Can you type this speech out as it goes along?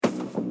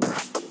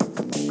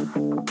Hey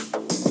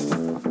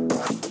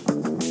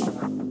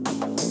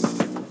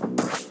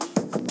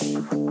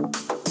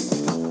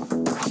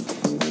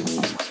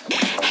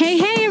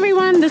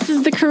everyone, this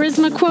is the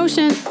Charisma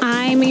Quotient.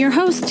 I'm your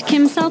host,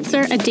 Kim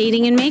Seltzer, a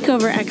dating and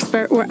makeover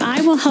expert, where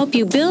I will help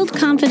you build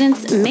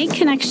confidence, make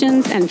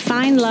connections, and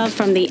find love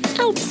from the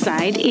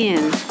outside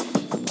in.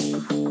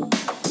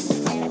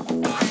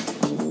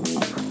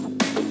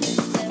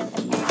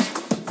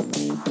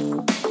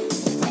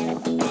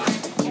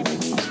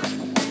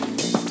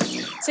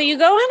 So you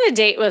go on a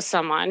date with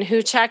someone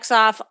who checks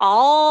off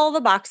all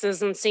the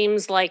boxes and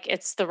seems like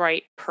it's the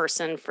right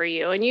person for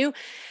you. And you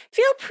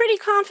feel pretty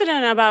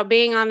confident about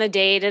being on the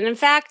date. And in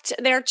fact,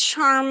 they're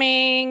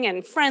charming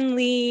and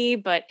friendly,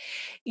 but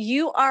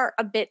you are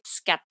a bit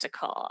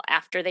skeptical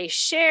after they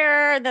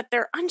share that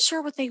they're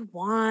unsure what they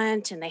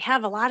want and they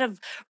have a lot of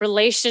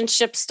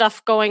relationship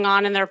stuff going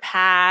on in their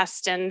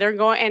past and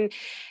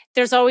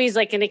there's always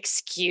like an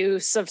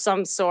excuse of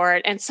some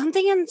sort. And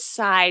something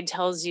inside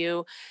tells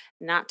you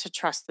not to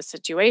trust the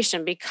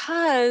situation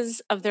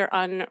because of their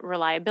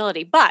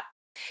unreliability. But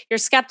your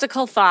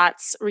skeptical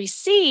thoughts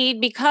recede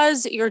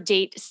because your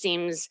date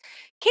seems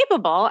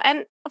capable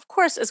and, of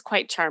course, is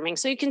quite charming.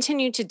 So you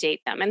continue to date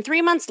them. And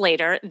 3 months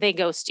later, they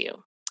ghost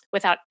you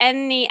without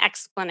any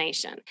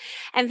explanation.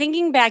 And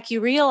thinking back,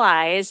 you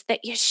realize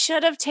that you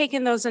should have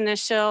taken those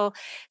initial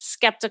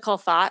skeptical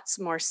thoughts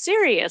more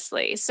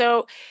seriously.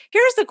 So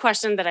here's the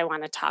question that I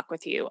want to talk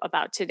with you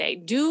about today.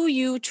 Do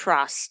you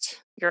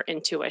trust your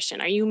intuition?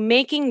 Are you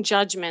making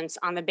judgments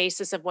on the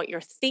basis of what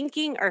you're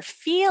thinking or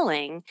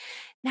feeling,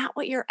 not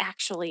what you're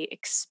actually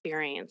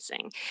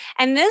experiencing?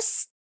 And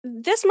this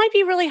might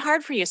be really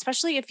hard for you,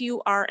 especially if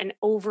you are an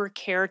over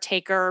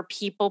caretaker,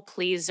 people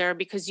pleaser,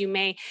 because you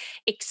may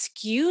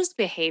excuse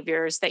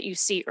behaviors that you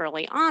see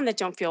early on that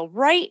don't feel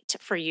right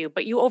for you,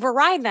 but you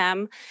override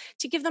them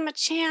to give them a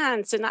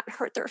chance and not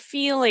hurt their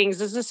feelings.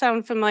 Does this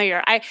sound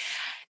familiar?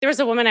 There was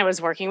a woman I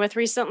was working with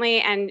recently,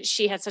 and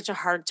she had such a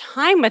hard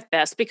time with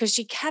this because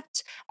she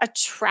kept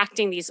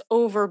attracting these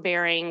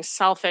overbearing,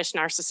 selfish,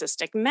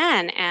 narcissistic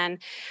men.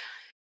 And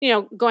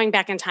going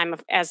back in time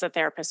as a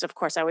therapist, of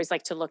course, I always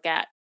like to look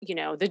at,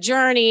 the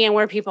journey and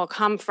where people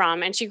come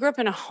from. And she grew up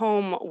in a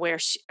home where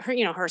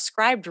her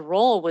ascribed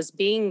role was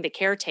being the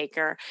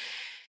caretaker,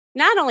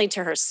 not only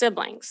to her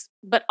siblings,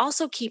 but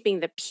also keeping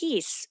the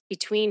peace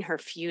between her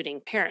feuding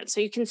parents.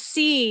 So you can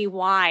see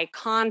why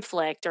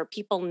conflict or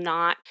people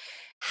not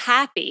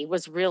happy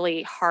was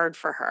really hard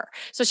for her.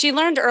 So she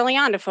learned early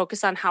on to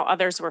focus on how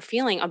others were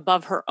feeling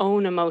above her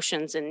own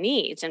emotions and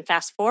needs. And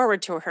fast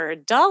forward to her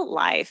adult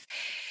life,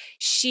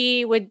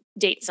 she would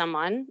date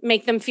someone,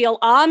 make them feel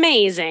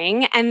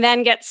amazing, and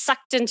then get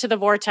sucked into the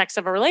vortex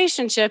of a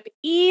relationship,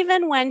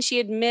 even when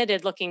she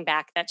admitted, looking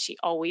back, that she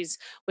always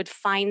would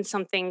find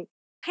something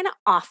kind of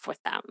off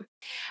with them.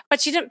 But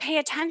she didn't pay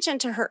attention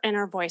to her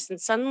inner voice, and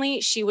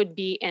suddenly she would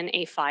be in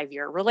a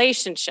 5-year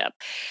relationship.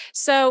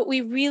 So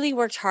we really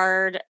worked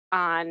hard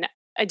on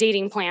a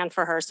dating plan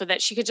for her so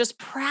that she could just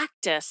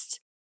practice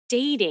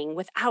dating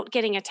without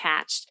getting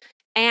attached.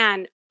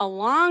 And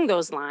along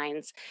those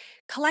lines,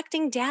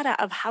 collecting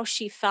data of how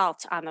she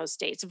felt on those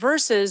dates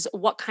versus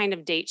what kind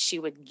of date she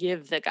would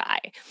give the guy.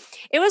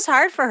 It was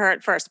hard for her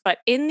at first, but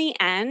in the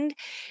end,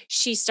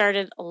 she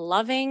started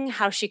loving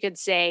how she could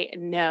say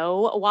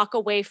no, walk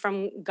away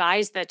from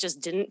guys that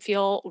just didn't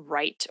feel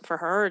right for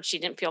her, or she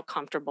didn't feel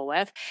comfortable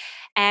with.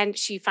 And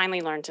she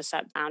finally learned to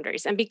set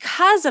boundaries. And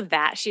because of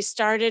that, she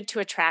started to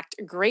attract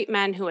great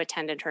men who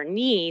attended her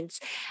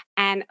needs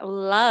and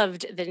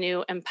loved the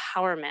new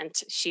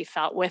empowerment she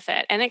felt with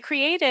it. And it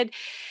created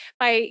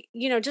by,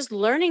 just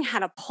learning how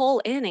to pull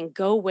in and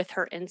go with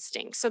her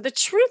instincts. So the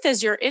truth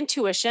is your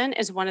intuition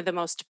is one of the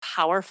most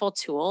powerful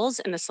tools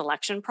in the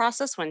selection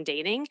process when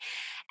dating.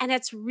 And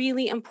it's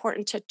really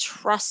important to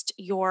trust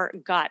your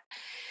gut.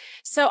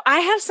 So I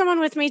have someone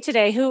with me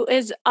today who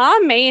is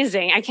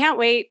amazing. I can't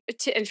wait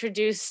to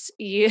introduce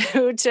you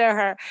to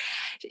her.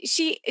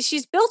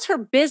 She's built her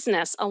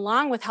business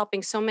along with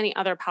helping so many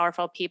other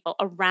powerful people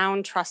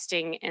around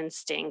trusting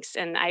instincts.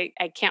 And I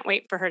can't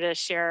wait for her to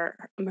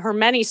share her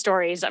many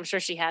stories. I'm sure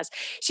she has.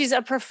 She's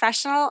a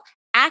professional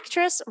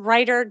actress,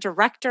 writer,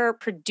 director,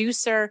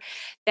 producer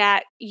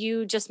that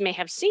you just may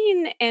have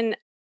seen in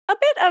a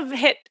bit of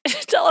hit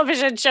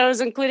television shows,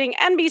 including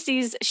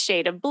NBC's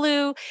Shade of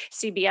Blue,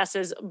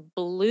 CBS's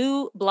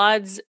Blue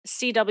Bloods,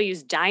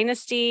 CW's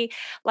Dynasty,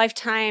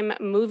 Lifetime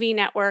Movie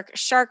Network,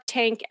 Shark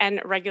Tank,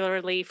 and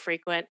regularly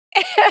frequent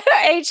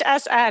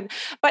HSN.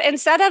 But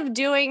instead of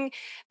doing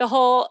the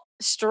whole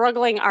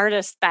struggling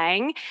artist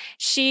thing,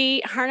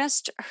 she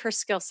harnessed her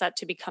skill set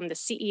to become the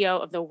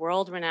CEO of the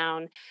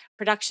world-renowned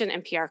production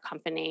and PR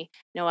company,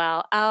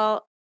 Noel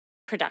L.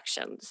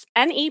 Productions.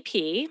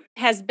 NEP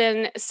has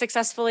been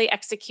successfully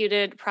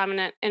executed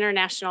prominent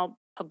international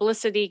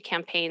publicity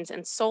campaigns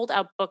and sold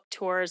out book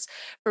tours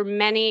for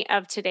many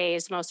of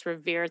today's most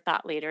revered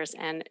thought leaders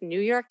and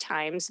New York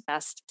Times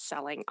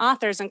best-selling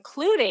authors,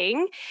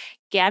 including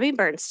Gabby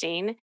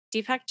Bernstein,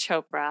 Deepak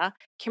Chopra,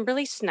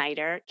 Kimberly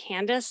Snyder,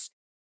 Candace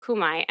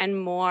Kumai,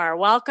 and more.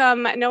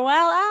 Welcome, Noel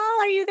L.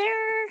 Are you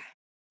there?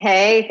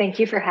 Hey, thank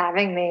you for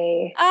having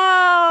me.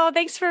 Oh,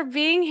 thanks for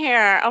being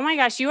here. Oh my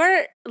gosh, you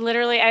are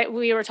literally,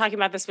 we were talking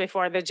about this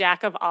before, the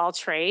jack of all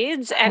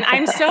trades. And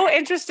I'm so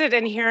interested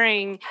in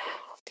hearing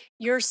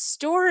your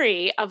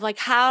story of like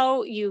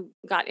how you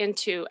got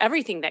into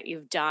everything that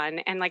you've done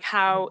and like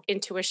how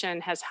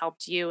intuition has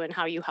helped you and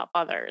how you help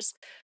others,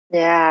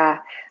 Yeah.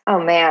 Oh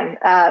man,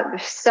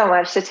 there's so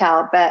much to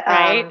tell. But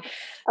right?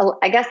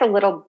 I guess a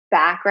little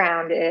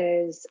background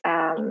is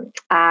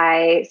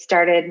I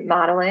started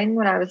modeling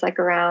when I was like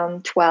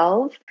around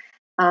 12,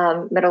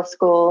 middle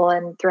school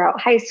and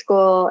throughout high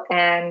school.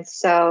 And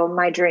so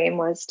my dream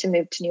was to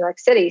move to New York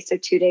City. So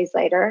 2 days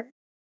later,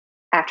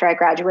 after I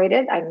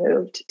graduated, I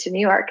moved to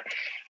New York.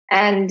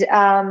 And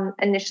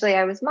initially,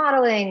 I was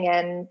modeling,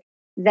 and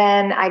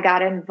then I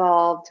got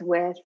involved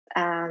with.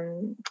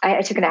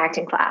 I took an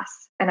acting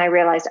class, and I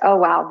realized, oh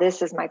wow,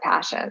 this is my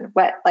passion.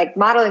 What like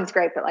modeling's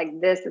great, but like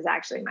this is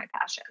actually my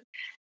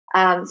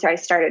passion. So I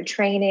started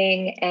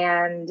training,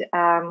 and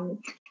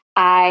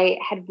I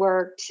had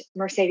worked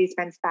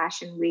Mercedes-Benz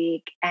Fashion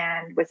Week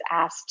and was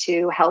asked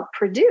to help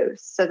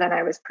produce. So then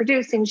I was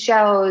producing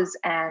shows,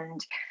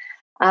 and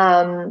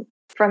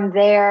from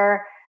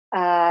there,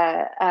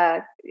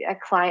 a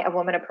client, a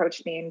woman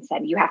approached me and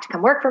said, "You have to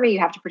come work for me. You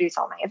have to produce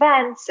all my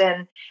events."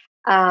 And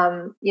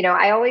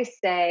I always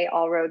say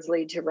all roads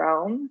lead to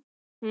Rome.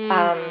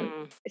 Um,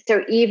 Mm,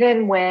 so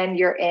even when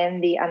you're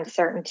in the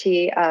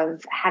uncertainty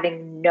of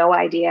having no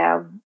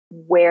idea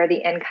where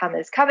the income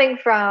is coming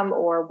from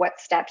or what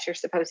steps you're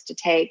supposed to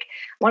take,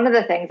 one of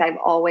the things I've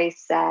always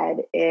said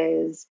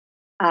is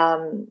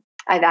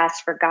I've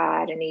asked for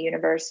God and the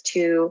universe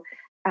to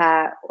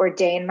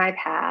ordain my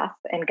path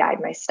and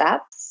guide my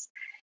steps.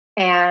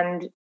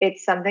 And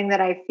it's something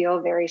that I feel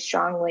very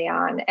strongly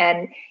on.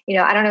 And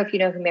I don't know if you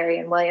know who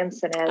Marianne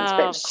Williamson is, oh,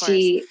 but of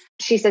course.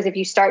 she says if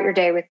you start your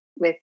day with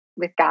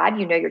God,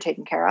 you're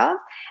taken care of.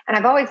 And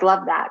I've always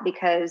loved that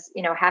because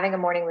having a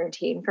morning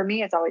routine for me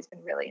has always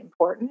been really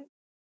important.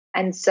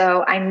 And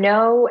so I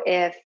know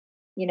if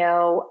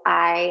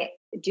I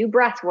do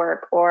breath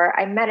work or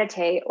I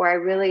meditate or I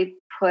really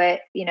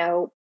put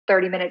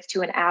 30 minutes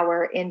to an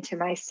hour into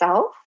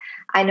myself,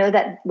 I know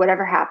that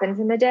whatever happens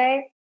in the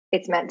day,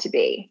 it's meant to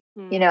be,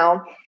 you Mm.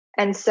 know?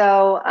 And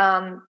so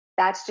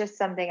that's just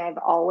something I've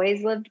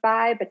always lived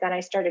by. But then I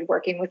started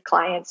working with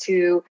clients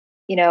who,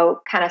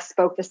 kind of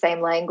spoke the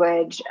same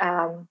language.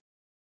 And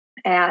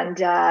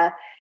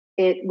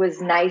it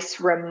was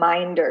nice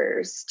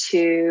reminders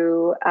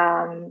to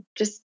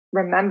just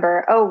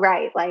remember, oh,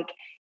 right. Like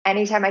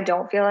anytime I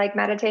don't feel like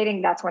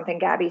meditating, that's one thing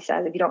Gabby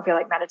says. If you don't feel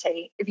like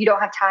meditating, if you don't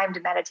have time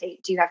to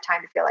meditate, do you have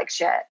time to feel like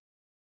shit?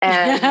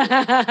 And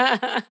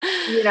Yeah.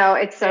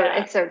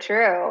 it's so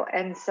true.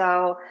 And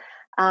so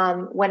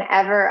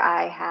whenever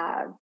I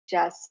have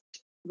just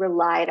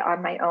relied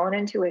on my own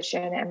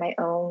intuition and my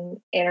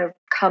own inner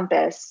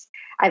compass,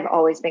 I've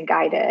always been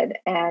guided.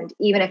 And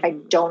even if I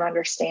Mm. don't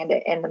understand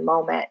it in the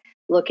moment,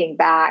 looking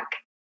back,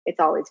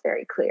 it's always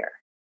very clear.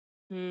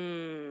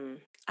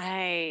 Mm,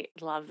 I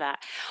love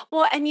that.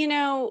 Well, and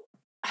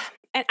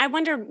and I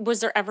wonder, was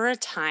there ever a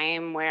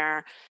time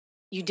where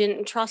you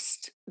didn't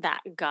trust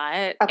that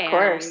gut Of and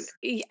course.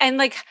 and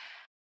like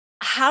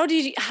how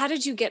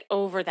did you get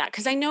over that?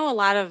 Because I know a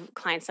lot of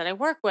clients that I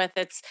work with,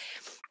 it's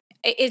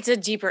a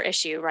deeper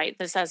issue, right?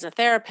 This as a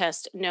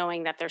therapist,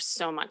 knowing that there's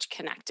so much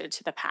connected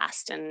to the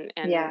past and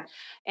Yeah.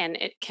 and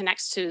it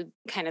connects to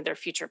kind of their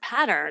future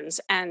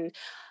patterns. And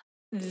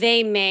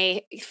they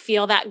may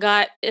feel that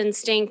gut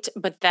instinct,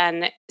 but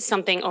then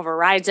something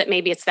overrides it.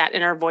 Maybe it's that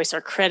inner voice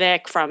or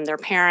critic from their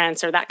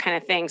parents or that kind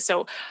of thing.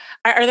 So,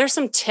 are there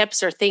some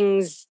tips or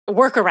things,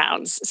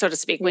 workarounds, so to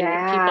speak, when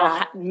people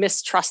Yeah.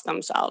 mistrust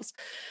themselves?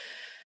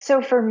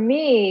 So for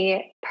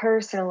me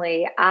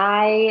personally,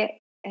 I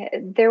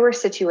there were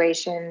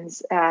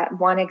situations.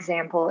 One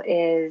example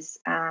is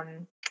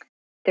there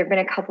have been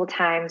a couple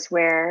times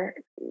where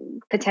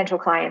potential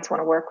clients want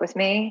to work with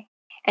me,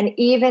 and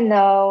even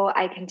though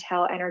I can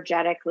tell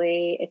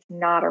energetically it's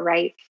not a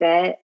right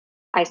fit,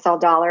 I saw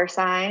dollar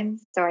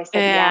signs, so I said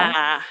yes.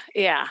 Yeah,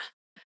 yeah.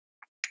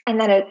 And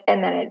then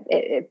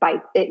it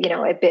bite it,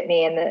 it bit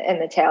me in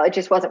the tail. It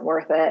just wasn't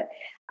worth it.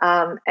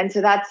 And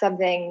so that's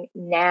something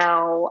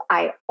now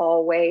I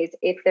always,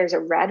 if there's a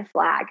red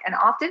flag, and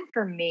often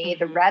for me,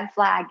 the Hmm. red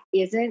flag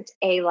isn't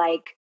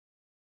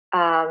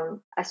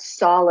a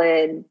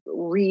solid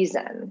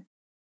reason.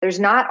 There's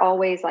not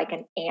always like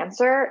an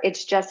answer.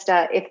 It's just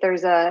if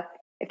there's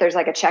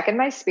like a check in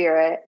my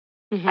spirit,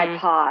 I Hmm.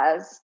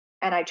 pause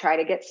and I try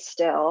to get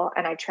still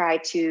and I try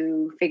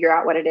to figure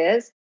out what it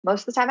is.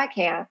 Most of the time I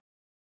can't,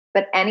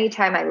 but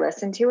anytime I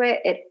listen to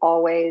it, it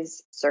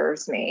always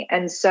serves me.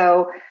 And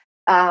so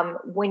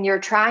when you're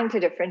trying to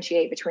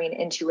differentiate between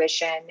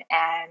intuition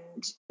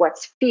and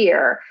what's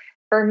fear,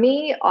 for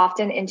me,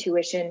 often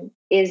intuition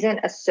isn't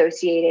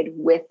associated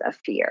with a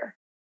fear,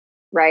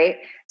 right?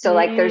 So,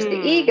 like, there's the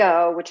Mm.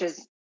 ego, which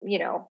is,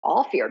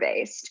 all fear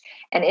based,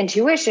 and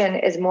intuition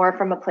is more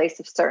from a place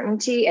of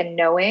certainty and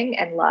knowing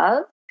and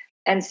love.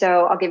 And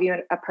so, I'll give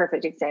you a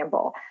perfect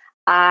example.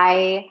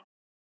 I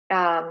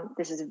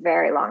this is a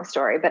very long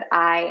story, but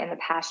I, in the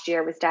past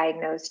year, was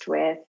diagnosed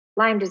with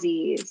Lyme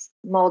disease,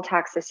 mold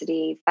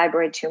toxicity,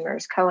 fibroid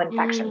tumors,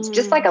 co-infections,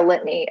 just like a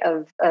litany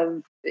of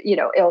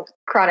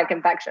chronic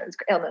infections,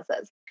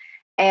 illnesses.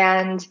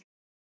 And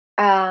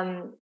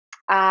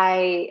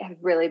I have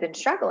really been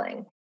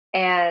struggling,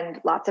 and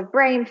lots of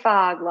brain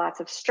fog, lots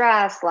of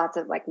stress, lots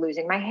of like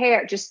losing my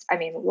hair,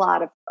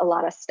 a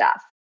lot of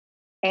stuff.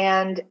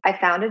 And I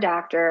found a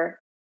doctor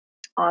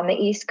on the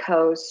East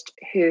Coast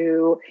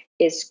who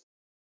is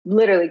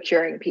literally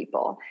curing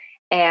people.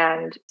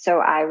 And so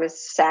I was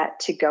set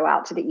to go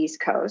out to the East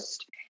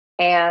Coast,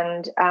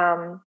 and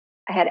I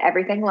had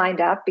everything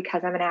lined up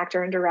because I'm an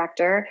actor and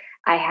director.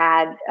 I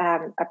had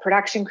a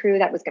production crew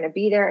that was going to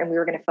be there, and we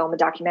were going to film a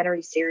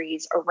documentary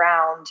series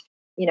around,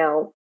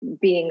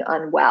 being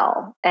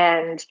unwell,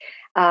 and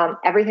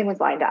everything was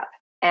lined up.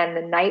 And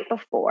the night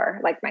before,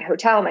 like my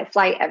hotel, my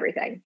flight,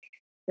 everything,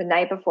 the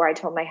night before, I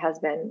told my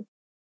husband,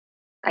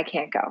 I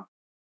can't go.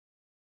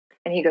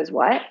 And he goes,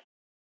 what?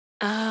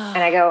 Oh.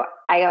 And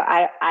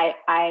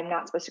I'm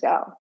not supposed to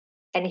go.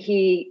 And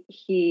he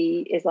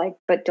is like,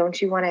 but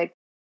don't you want to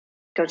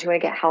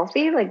get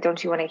healthy? Like,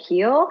 don't you want to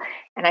heal?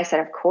 And I said,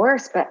 of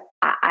course, but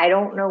I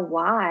don't know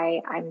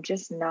why. I'm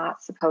just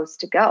not supposed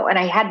to go. And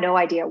I had no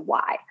idea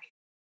why.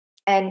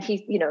 And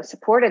he,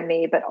 supported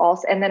me, but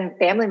also, and then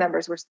family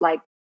members were like,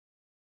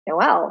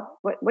 Noelle,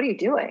 what are you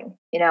doing?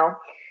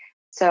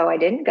 So I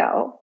didn't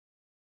go.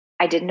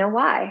 I didn't know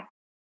why.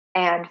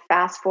 And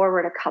fast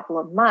forward a couple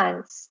of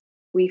months,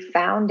 we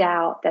found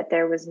out that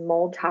there was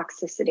mold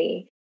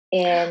toxicity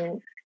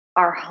in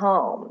our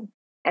home.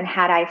 And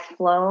had I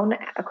flown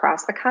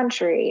across the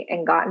country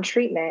and gotten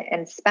treatment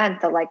and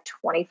spent the like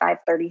 $25,000,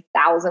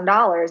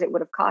 $30,000 it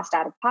would have cost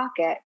out of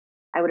pocket,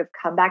 I would have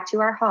come back to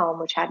our home,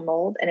 which had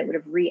mold, and it would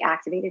have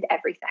reactivated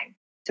everything.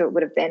 So it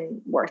would have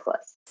been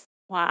worthless.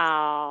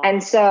 Wow.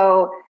 And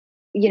so,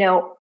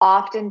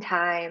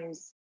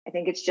 oftentimes I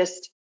think it's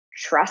just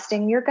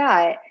trusting your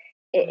gut.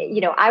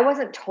 I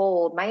wasn't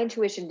told, my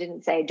intuition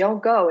didn't say,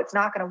 don't go, it's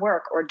not going to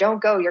work, or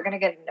don't go, you're going to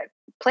get in a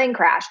plane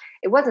crash.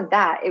 It wasn't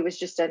that. It was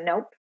just a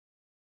nope.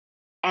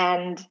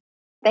 And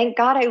thank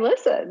God I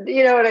listened.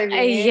 You know what I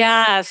mean?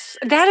 Yes.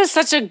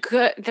 That's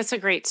a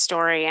great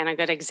story and a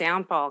good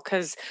example.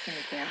 Because,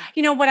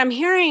 what I'm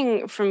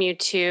hearing from you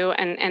too,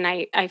 and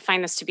I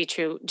find this to be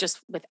true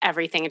just with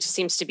everything, it just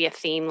seems to be a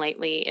theme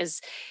lately,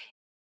 is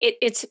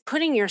it's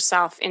putting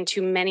yourself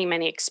into many,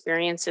 many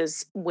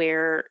experiences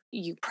where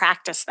you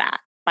practice that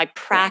by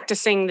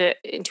practicing the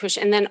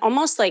intuition. And then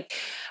almost like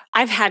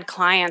I've had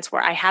clients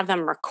where I have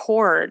them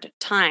record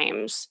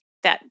times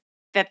that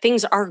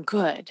things are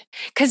good.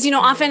 Because,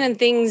 often when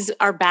things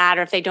are bad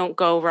or if they don't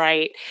go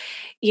right,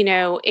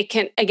 it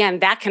can, again,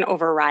 that can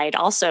override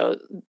also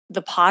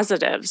the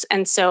positives.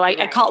 And so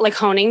I call it like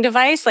honing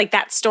device. Like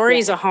that story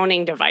is a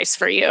honing device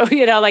for you.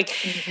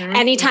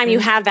 Anytime you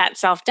have that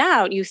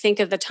self-doubt, you think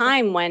of the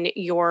time when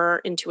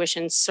your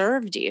intuition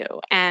served you.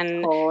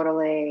 And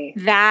totally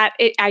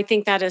I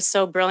think that is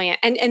so brilliant.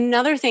 And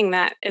another thing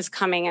that is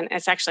coming, and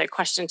it's actually a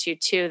question to you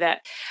too,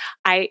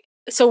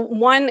 so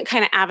one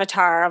kind of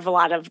avatar of a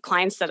lot of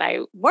clients that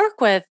I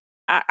work with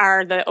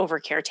are the over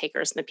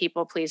caretakers and the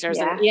people pleasers.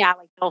 Yeah. And like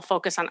they'll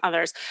focus on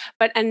others.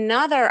 But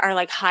another are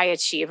like high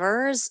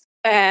achievers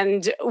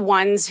and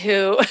ones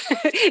who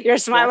you're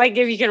smiling, like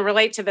if you can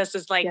relate to this,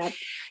 is like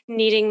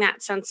needing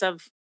that sense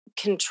of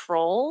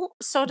control,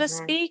 so to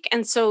speak.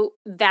 And so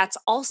that's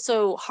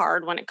also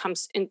hard when it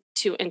comes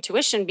into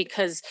intuition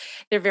because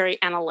they're very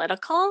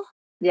analytical.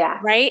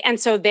 Yeah. Right. And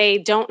so they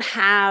don't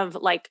have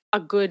like a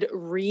good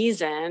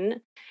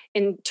reason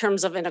in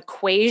terms of an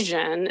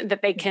equation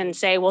that they can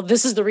say, well,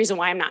 this is the reason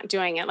why I'm not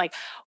doing it. Like,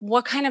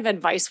 what kind of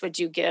advice would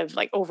you give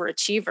like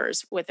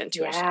overachievers with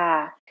intuition?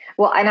 Yeah.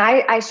 Well, and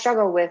I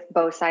struggle with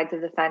both sides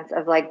of the fence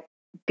of like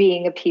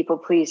being a people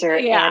pleaser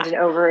and an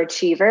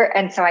overachiever.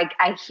 And so I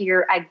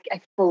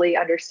fully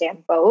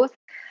understand both.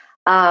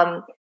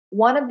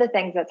 One of the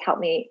things that's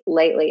helped me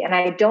lately, and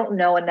I don't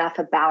know enough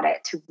about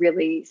it to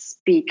really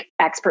speak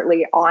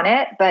expertly on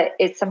it, but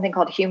it's something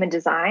called human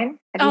design.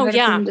 Have you heard of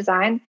human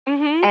design?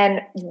 Mm-hmm.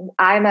 And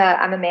I'm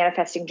a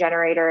manifesting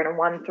generator and a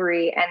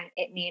 1-3, and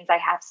it means I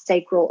have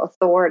sacral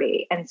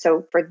authority. And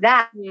so for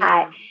that,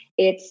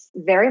 it's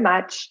very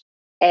much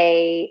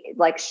a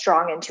like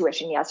strong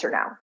intuition, yes or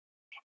no.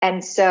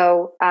 And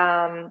so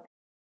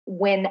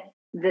when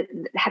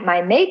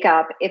my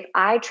makeup, if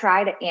I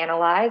try to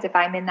analyze, if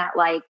I'm in that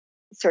like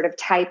sort of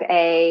type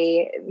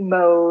A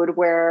mode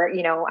where,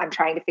 I'm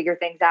trying to figure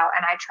things out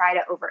and I try to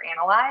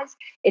overanalyze,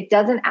 it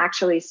doesn't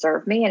actually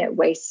serve me and it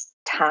wastes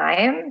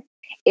time.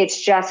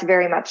 It's just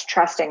very much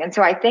trusting. And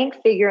so I think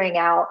figuring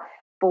out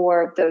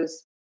for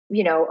those,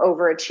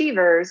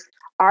 overachievers,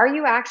 are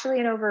you actually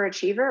an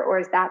overachiever, or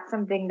is that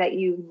something that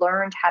you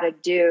learned how to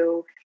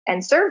do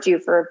and served you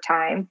for a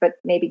time, but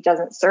maybe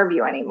doesn't serve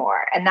you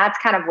anymore? And that's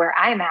kind of where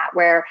I'm at,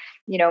 where,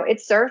 it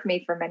served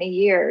me for many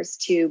years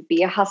to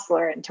be a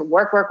hustler and to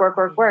work.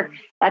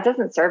 That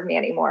doesn't serve me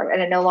anymore,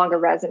 and it no longer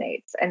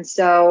resonates. And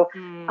so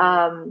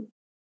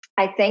I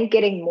I think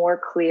getting more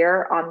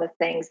clear on the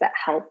things that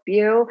help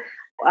you,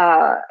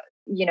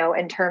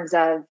 in terms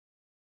of,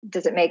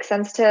 does it make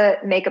sense to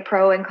make a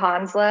pro and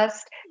cons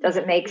list? Does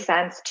it make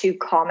sense to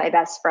call my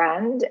best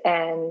friend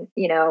and,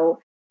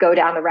 go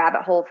down the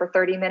rabbit hole for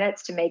 30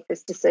 minutes to make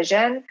this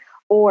decision?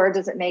 Or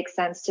does it make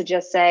sense to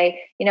just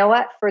say, you know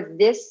what, for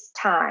this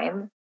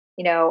time,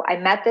 I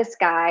met this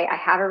guy, I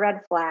have a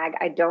red flag,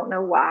 I don't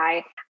know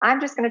why. I'm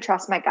just going to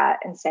trust my gut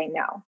and say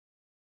no.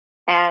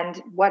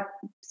 And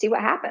see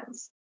what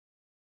happens.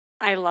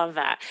 I love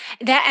that.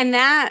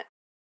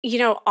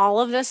 All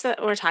of this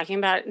that we're talking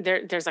about,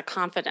 there's a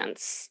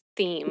confidence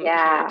theme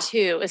here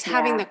too, is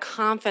having the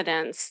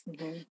confidence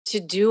to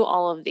do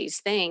all of these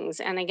things.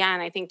 And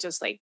again, I think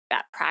just like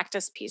that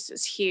practice piece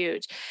is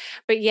huge.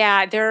 But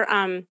yeah,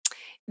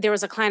 there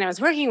was a client I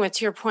was working with,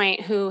 to your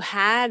point, who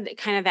had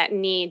kind of that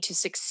need to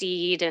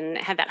succeed and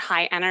had that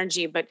high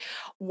energy. But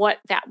what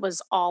that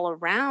was all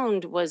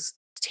around was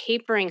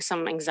tapering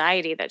some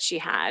anxiety that she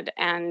had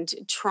and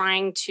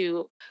trying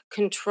to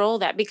control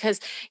that, because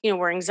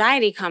where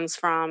anxiety comes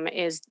from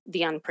is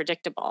the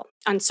unpredictable,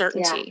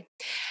 uncertainty.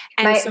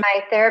 And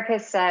my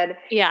therapist said,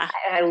 yeah,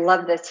 and I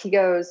love this, he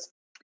goes,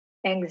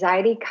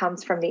 anxiety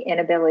comes from the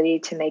inability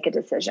to make a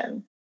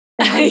decision.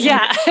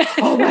 Yeah.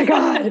 Oh my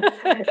God.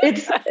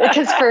 It's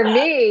because for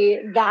me,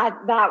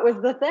 that was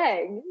the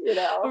thing,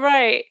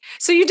 Right.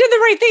 So you did the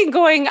right thing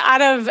going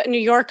out of New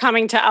York,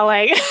 coming to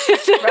LA.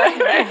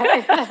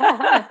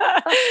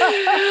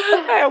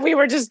 Right. We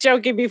were just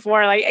joking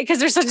before, because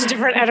there's such a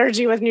different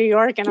energy with New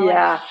York and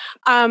LA.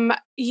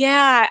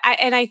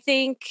 I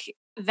think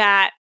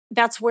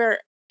that's where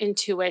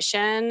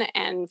intuition,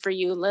 and for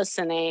you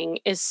listening,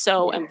 is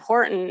so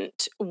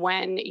important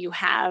when you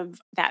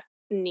have that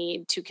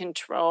need to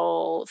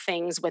control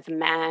things with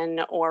men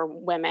or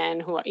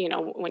women who,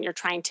 when you're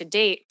trying to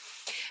date,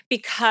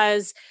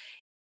 because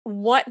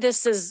what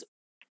this is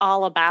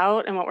all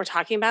about and what we're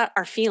talking about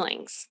are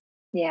feelings.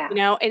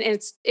 And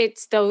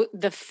it's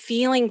the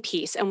feeling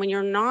piece. And when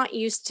you're not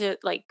used to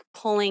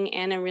pulling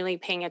in and really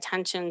paying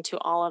attention to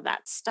all of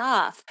that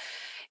stuff,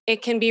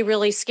 it can be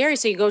really scary.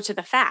 So you go to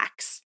the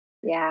facts.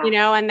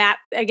 And that,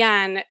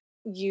 again,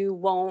 you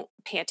won't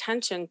pay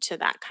attention to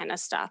that kind of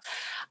stuff.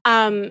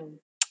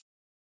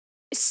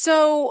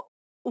 So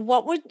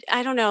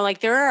I don't know,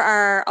 there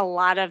are a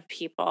lot of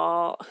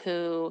people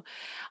who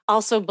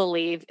also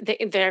believe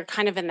they're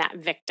kind of in that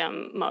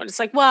victim mode. It's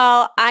like,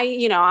 well,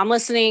 I'm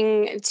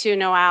listening to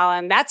Noelle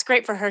and that's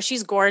great for her.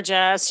 She's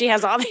gorgeous. She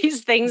has all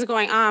these things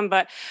going on,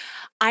 but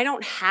I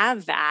don't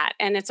have that.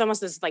 And it's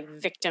almost this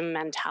victim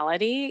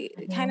mentality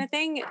kind of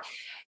thing.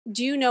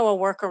 Do you know a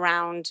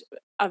workaround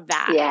of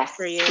that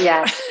for you?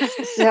 Yes.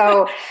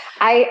 So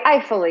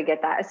I fully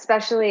get that,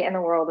 especially in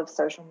the world of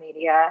social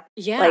media.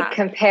 Yeah.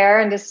 Compare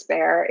and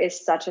despair is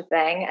such a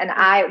thing.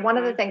 And one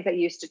of the things that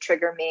used to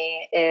trigger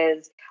me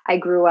is I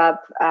grew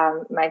up,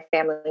 my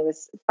family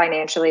was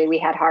financially, we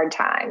had hard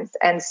times.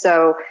 And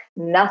so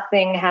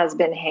nothing has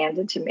been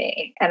handed to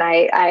me. And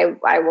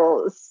I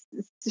will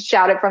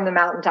shout it from the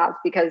mountaintops,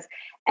 because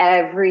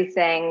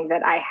everything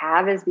that I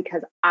have is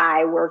because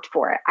I worked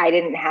for it. I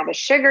didn't have a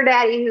sugar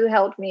daddy who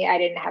helped me. I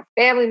didn't have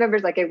family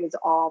members. It was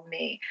all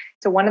me.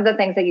 So one of the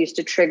things that used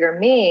to trigger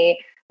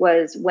me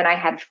was when I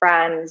had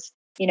friends,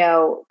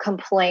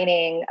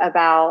 complaining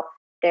about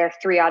their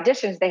 3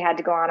 auditions they had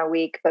to go on a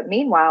week. But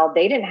meanwhile,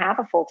 they didn't have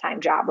a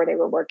full-time job where they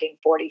were working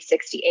 40,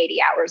 60, 80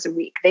 hours a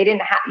week. They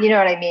didn't have, you know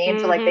what I mean?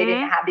 So they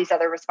didn't have these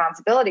other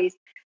responsibilities.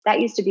 That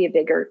used to be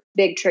a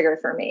big trigger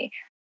for me.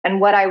 And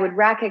what I would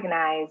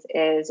recognize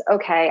is,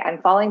 okay,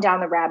 I'm falling down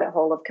the rabbit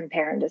hole of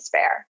compare and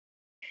despair.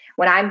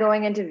 When I'm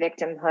going into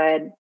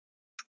victimhood,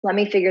 let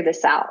me figure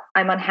this out.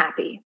 I'm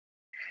unhappy.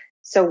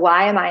 So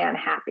why am I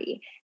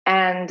unhappy?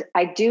 And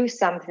I do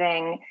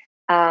something,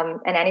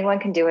 and anyone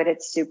can do it.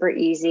 It's super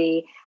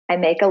easy. I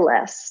make a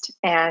list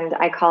and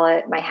I call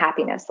it my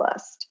happiness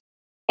list.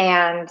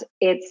 And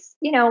it's,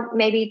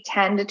 maybe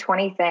 10 to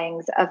 20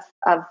 things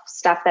of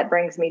stuff that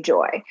brings me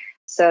joy.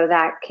 So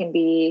that can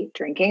be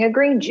drinking a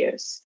green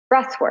juice,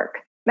 breath work,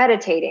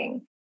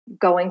 meditating,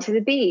 going to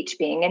the beach,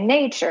 being in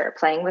nature,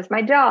 playing with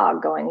my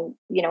dog, going,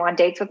 on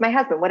dates with my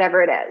husband,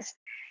 whatever it is.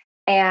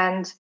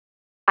 And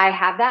I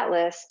have that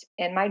list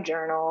in my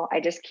journal. I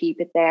just keep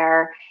it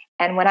there.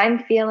 And when I'm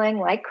feeling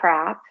like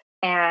crap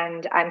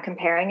and I'm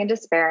comparing and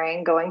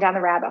despairing, going down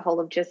the rabbit hole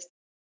of just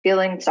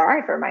feeling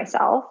sorry for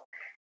myself,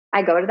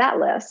 I go to that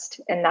list.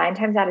 And 9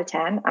 times out of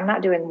 10, I'm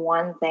not doing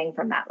one thing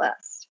from that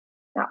list.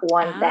 Not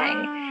one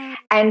thing.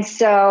 And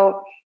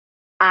so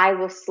I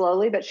will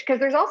slowly, but because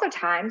there's also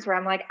times where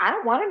I'm like, I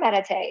don't want to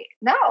meditate.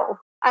 No,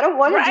 I don't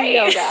want to do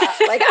yoga.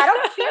 I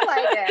don't feel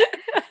like it.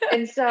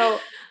 And so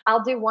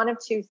I'll do one of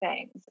two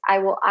things. I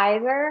will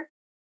either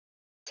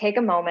take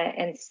a moment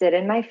and sit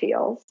in my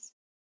feels.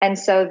 And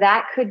so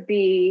that could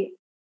be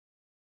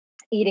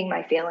eating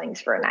my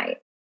feelings for a night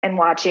and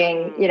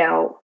watching,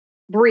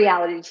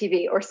 reality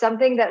TV or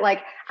something that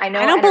like I I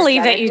know don't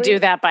believe that you do energetically.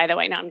 that, by the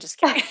way. No, I'm just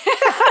kidding.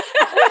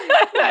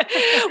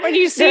 When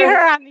you see There,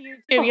 her on the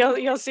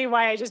YouTube, you'll see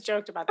why I just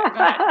joked about that. Go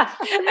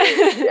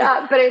ahead.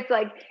 yeah, but it's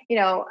like,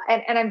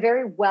 and I'm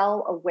very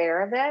well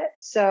aware of it.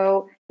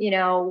 So,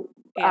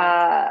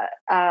 Yeah.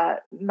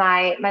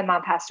 my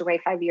mom passed away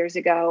 5 years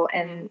ago,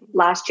 and Mm.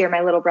 last year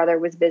my little brother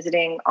was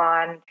visiting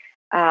on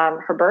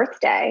her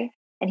birthday,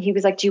 and he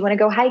was like, "Do you want to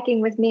go hiking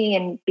with me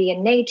and be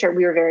in nature?"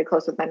 We were very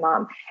close with my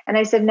mom, and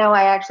I said, "No,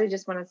 I actually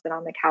just want to sit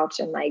on the couch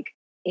and like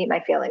eat my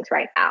feelings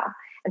right now."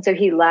 And so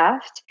he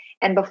left,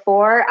 and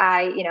before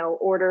I,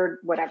 ordered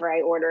whatever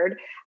I ordered,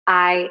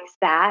 I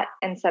sat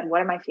and said,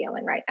 "What am I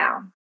feeling right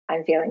now?"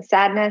 I'm feeling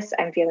sadness.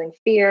 I'm feeling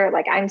fear.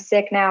 Like I'm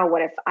sick now.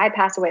 What if I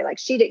pass away? Like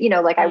she did,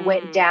 like I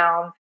went Mm.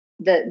 down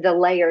the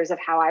layers of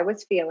how I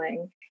was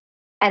feeling.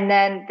 And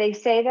then they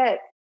say that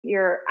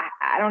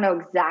I don't know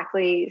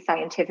exactly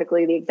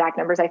scientifically the exact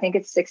numbers. I think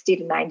it's 60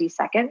 to 90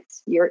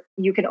 seconds.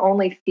 You can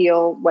only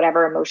feel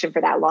whatever emotion for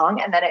that long,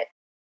 and then it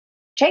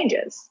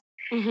changes.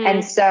 And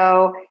Mhm.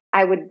 so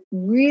I would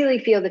really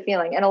feel the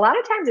feeling. And a lot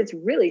of times it's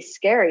really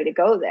scary to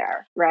go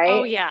there, Oh,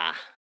 right? yeah.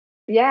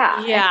 Yeah.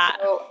 And Yeah.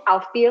 so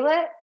I'll feel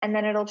it and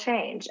then it'll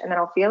change. And then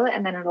I'll feel it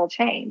and then it'll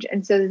change.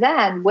 And so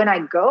then when I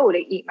go to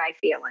eat my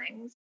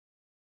feelings,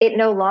 it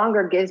no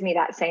longer gives me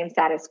that same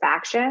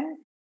satisfaction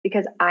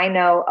because I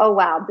know, oh,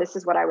 wow, this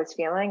is what I was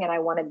feeling. And I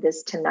wanted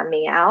this to numb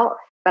me out,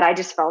 but I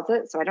just felt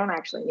it. So I don't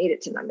actually need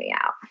it to numb me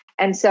out.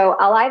 And so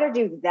I'll either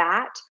do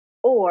that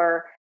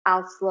or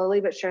I'll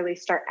slowly but surely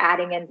start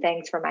adding in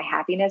things from my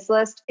happiness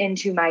list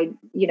into my,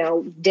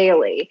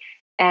 daily.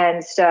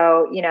 And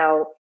so,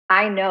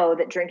 I know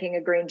that drinking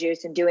a green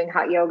juice and doing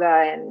hot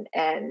yoga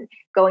and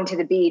going to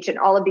the beach and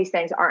all of these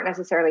things aren't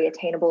necessarily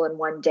attainable in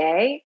one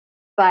day,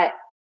 but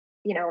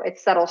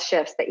it's subtle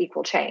shifts that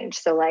equal change.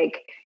 So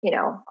like,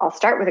 I'll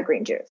start with a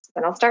green juice,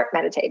 then I'll start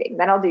meditating,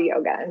 then I'll do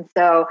yoga. And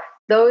so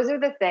those are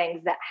the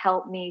things that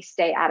help me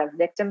stay out of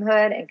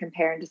victimhood and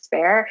compare and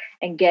despair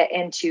and get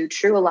into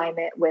true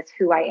alignment with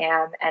who I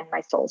am and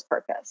my soul's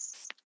purpose.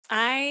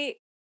 I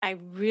I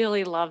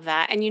really love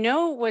that. And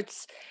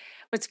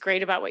what's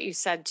great about what you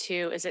said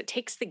too is it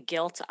takes the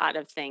guilt out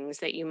of things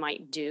that you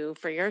might do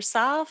for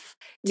yourself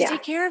to Yeah.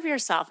 take care of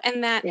yourself.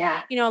 And that,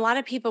 Yeah. a lot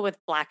of people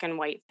with black and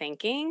white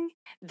thinking,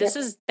 Yep.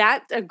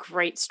 that's a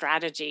great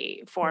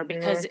strategy for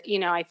because,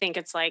 Hmm. I think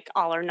it's like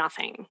all or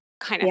nothing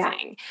kind of Yeah.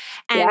 thing.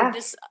 And Yeah.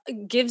 this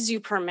gives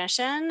you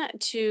permission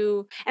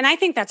and I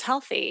think that's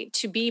healthy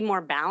to be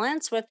more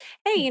balanced with,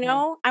 hey,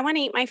 Hmm. I want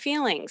to eat my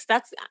feelings.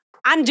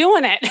 I'm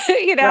doing it,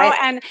 Right.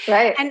 and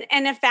Right.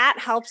 if that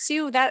helps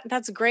you,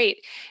 that's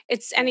great.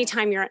 It's Yeah.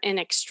 anytime you're in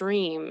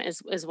extreme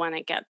is when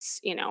it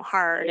gets,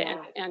 hard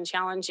Yeah. and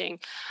challenging.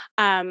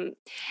 Um,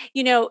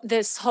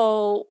 this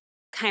whole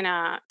kind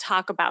of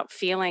talk about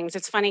feelings.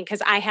 It's funny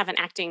because I have an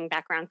acting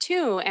background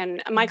too,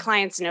 and my Mhm.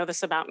 clients know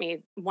this about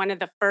me. One of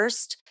the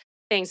first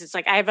things, it's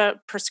like I have a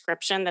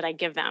prescription that I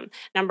give them.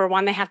 Number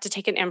one, they have to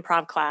take an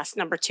improv class.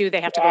 Number two, they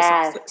have to go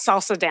Yes.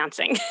 salsa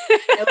dancing.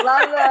 I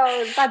love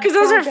those. That's Because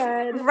those so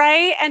are good.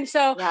 right. And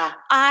so Yeah.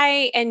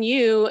 I and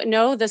you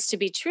know this to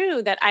be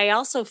true that I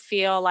also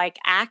feel like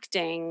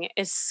acting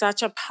is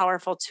such a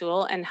powerful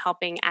tool in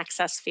helping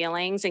access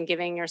feelings and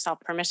giving yourself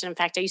permission. In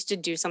fact, I used to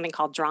do something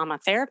called drama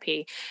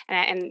therapy,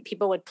 and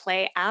people would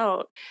play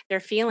out their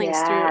feelings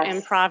through Yes.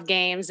 improv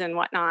games and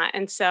whatnot.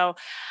 And so,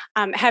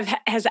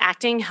 has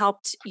acting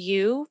helped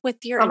you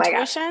with your Oh my God.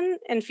 intuition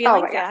and Oh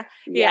feelings? my God.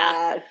 Yeah,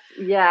 yeah. Yes.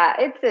 Yeah.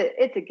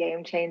 It's a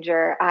game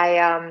changer.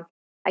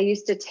 I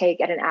used to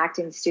take at an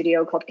acting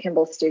studio called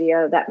Kimball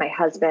Studio that my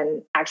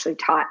husband actually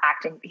taught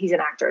acting. He's an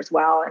actor as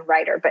well and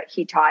writer, but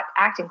he taught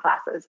acting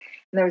classes.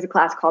 And there was a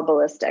class called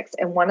ballistics.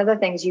 And one of the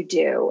things you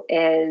do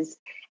is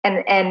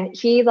and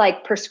he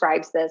like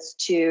prescribes this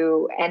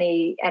to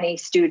any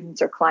students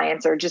or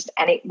clients or just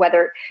any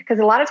whether because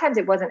a lot of times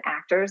it wasn't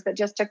actors that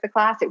just took the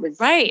class, it was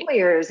Right.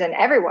 lawyers and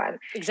everyone. And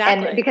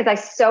Exactly. because I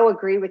so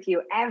agree with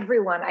you,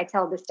 everyone, I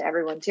tell this to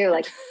everyone too,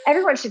 like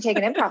everyone should take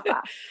an improv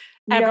class,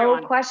 no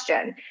Everyone.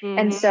 question.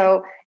 And Hmm.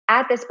 so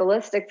at this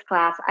ballistics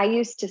class, I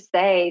used to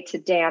say to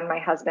Dan, my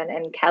husband,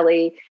 and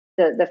Kelly,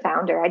 the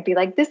founder, I'd be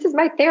like, this is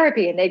my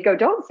therapy. And they'd go,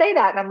 don't say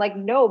that. And I'm like,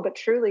 no, but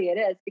truly it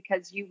is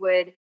because you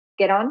would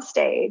get on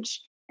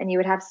stage and you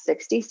would have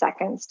 60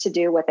 seconds to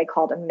do what they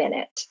called a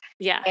minute.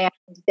 Yeah. And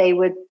they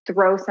would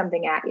throw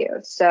something at you.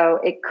 So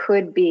it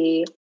could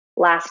be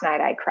last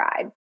night I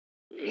cried.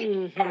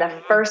 And the Hmm.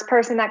 first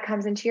person that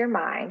comes into your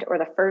mind or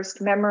the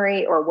first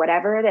memory or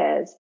whatever it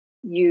is,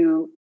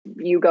 you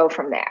go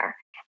from there.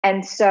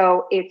 And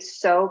so it's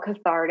so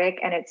cathartic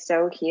and it's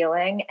so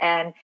healing.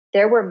 And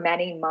there were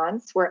many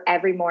months where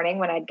every morning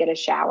when I'd get a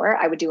shower,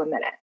 I would do a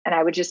minute and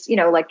I would just,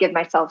 like give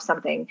myself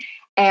something.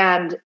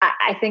 And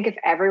I think if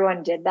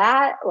everyone did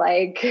that,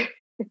 like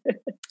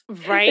it'd be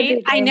Right?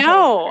 a I game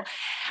know.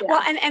 changer.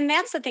 Well, Yeah. and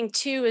that's the thing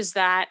too is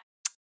that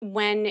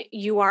when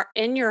you are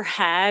in your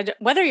head,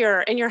 whether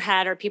you're in your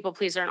head or people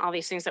pleaser and all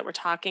these things that we're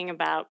talking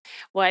about,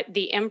 what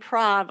the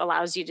improv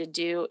allows you to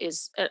do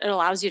is it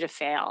allows you to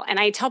fail. And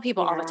I tell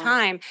people all the Yeah.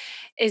 time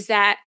is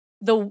that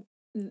the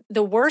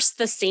the worse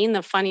the scene,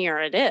 the funnier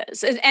it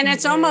is. And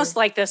it's Mm-hmm. almost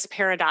like this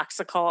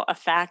paradoxical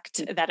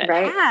effect that it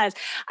Right. has.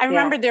 I Yeah.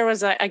 remember there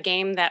was a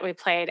game that we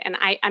played, and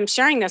I'm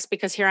sharing this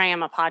because here I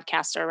am a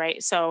podcaster,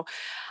 right? So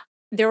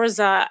there was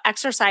a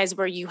exercise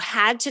where you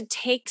had to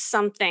take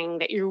something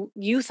that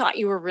you thought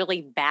you were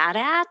really bad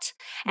at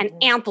and Mm-hmm.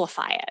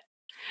 amplify it.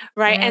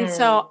 Right. And Mm.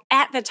 so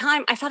at the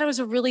time, I thought I was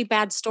a really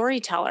bad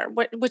storyteller,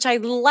 which I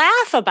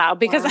laugh about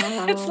because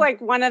it's Wow.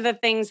 like one of the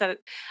things that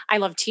I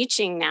love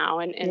teaching now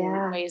and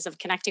Yeah. ways of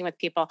connecting with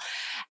people.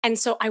 And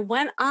so I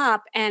went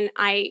up and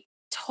I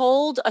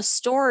told a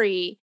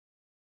story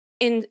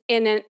in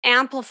an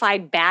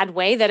amplified bad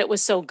way that it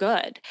was so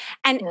good.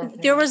 And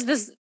there Mm-hmm. was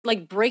this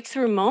like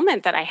breakthrough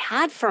moment that I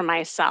had for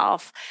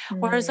myself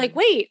where I was like, Mm.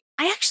 wait,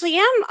 I actually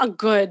am a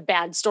good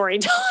bad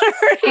storyteller,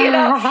 you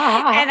know?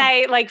 And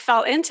I like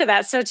fell into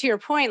that. So to your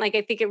point, like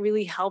I think it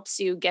really helps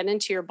you get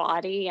into your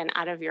body and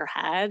out of your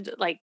head,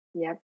 like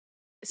Yep.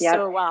 Yep.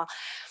 so well.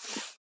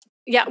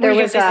 Yeah, were There you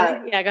gonna was say a,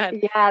 something? Yeah, go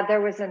ahead. yeah,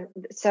 there was an,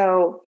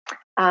 so,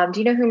 do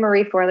you know who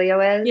Marie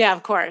Forleo Yeah, is?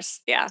 of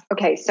course. Yeah.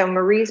 Okay. So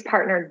Marie's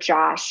partner,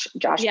 Josh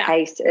Yeah.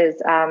 Peiss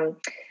is,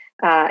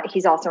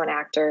 he's also an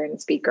actor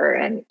and speaker,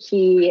 and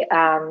he,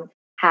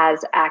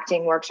 has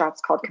acting workshops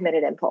called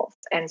Committed Impulse.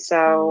 And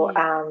so,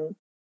 Mm,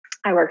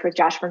 I worked with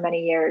Josh for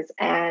many years,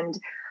 and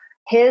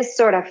his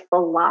sort of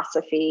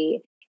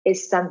philosophy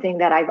is something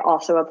that I've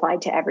also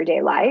applied to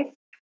everyday life,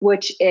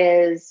 which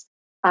is,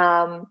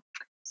 um,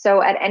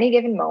 so at any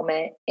given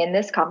moment in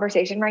this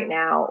conversation right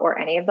now, or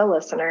any of the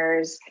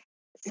listeners,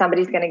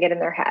 somebody's going to get in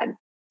their head.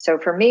 So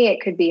for me, it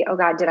could be, oh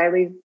God, did I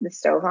leave the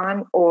stove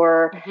on?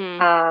 Or,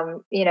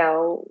 mhm. you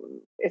know,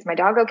 is my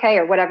dog okay?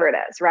 Or whatever it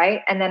is.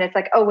 Right. And then it's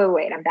like, oh,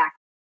 wait, I'm back.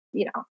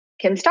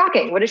 Kim's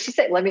talking. What does she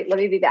say? Let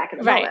me be back in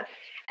the Right. moment.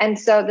 And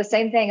so the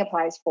same thing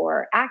applies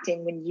for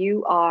acting when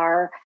you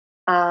are,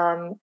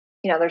 um,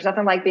 there's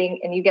nothing like being,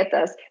 and you get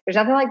this, there's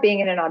nothing like being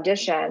in an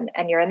audition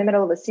and you're in the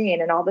middle of a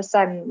scene and all of a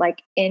sudden,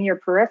 like in your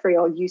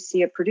peripheral, you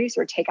see a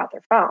producer take out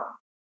their phone.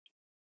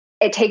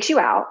 It takes you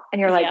out and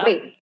you're like, Yep.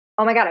 wait,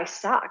 oh my God, I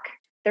suck.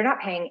 They're not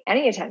paying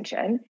any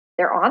attention.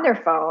 They're on their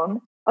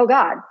phone. Oh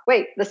God,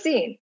 wait, the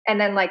scene. And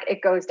then like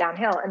it goes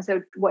downhill. And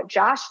so what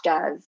Josh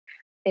does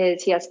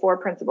is he has 4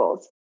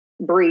 principles: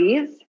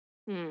 breathe,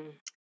 Mm.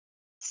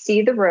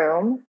 see the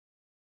room,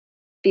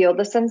 feel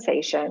the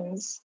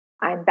sensations,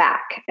 I'm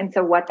back. And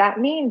so what that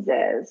means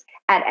is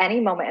at any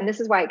moment, and this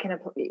is why it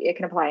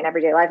can apply in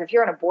everyday life. If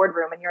you're in a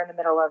boardroom and you're in the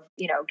middle of,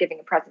 giving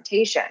a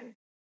presentation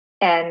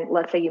and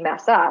let's say you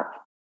mess up,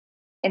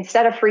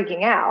 instead of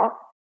freaking out,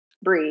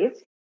 breathe,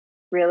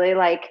 really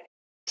like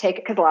take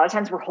it, because a lot of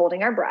times we're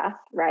holding our breath,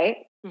 right?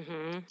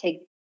 Mhm.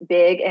 Take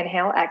big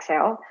inhale,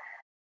 exhale,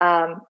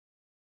 um,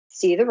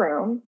 see the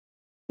room.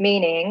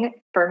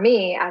 Meaning, for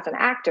me as an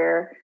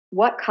actor,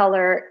 what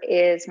color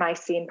is my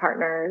scene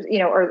partner's,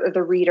 or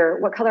the reader,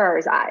 what color are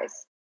his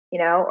eyes,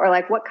 or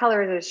like what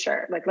color is his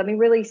shirt? Like, let me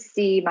really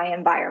see my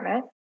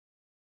environment,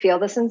 feel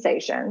the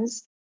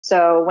sensations.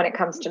 So when it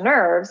comes to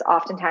nerves,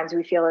 oftentimes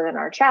we feel it in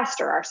our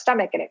chest or our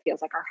stomach, and it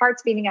feels like our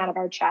heart's beating out of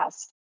our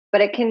chest. But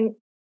it can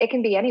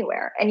be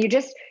anywhere, and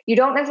you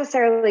don't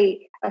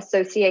necessarily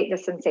associate the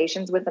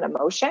sensations with an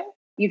emotion.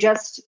 You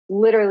just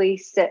literally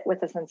sit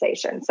with the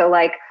sensation. So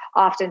like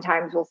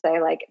oftentimes we'll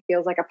say like it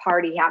feels like a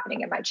party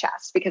happening in my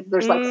chest because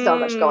there's like so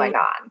much Mm. going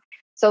on.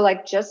 So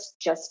like just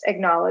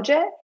acknowledge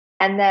it,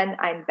 and then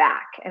I'm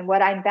back. And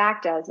what I'm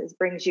back does is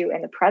brings you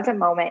in the present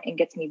moment and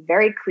gets me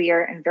very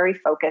clear and very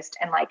focused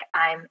and like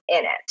I'm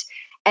in it.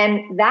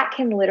 And that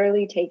can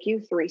literally take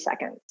you 3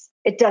 seconds.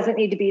 It doesn't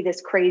need to be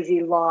this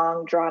crazy,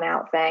 long, drawn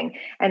out thing.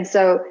 And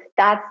so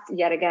that's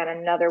yet again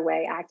another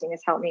way acting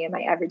has helped me in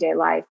my everyday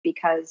life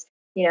because,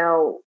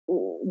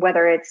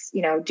 whether it's,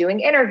 doing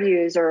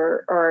interviews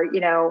or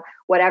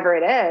whatever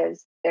it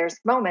is, there's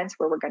moments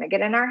where we're going to get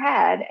in our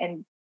head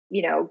and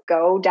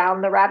go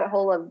down the rabbit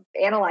hole of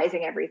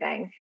analyzing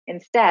everything.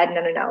 Instead,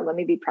 no, let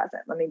me be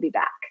present. Let me be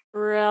back.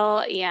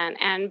 Brilliant.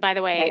 And by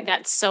the way, Right.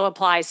 that so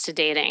applies to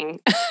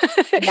dating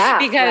Yeah.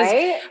 because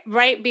Right.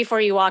 right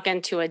before you walk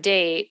into a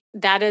date,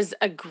 that is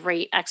a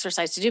great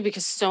exercise to do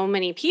because so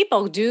many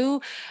people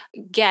do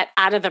get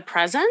out of the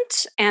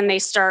present and they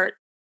start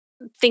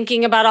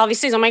thinking about all these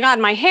things. Oh my God,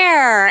 my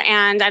hair.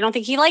 And I don't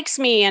think he likes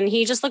me. And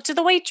he just looked at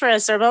the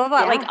waitress or blah,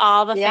 blah, blah. Like Yeah.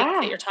 all the things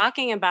that Yeah. you're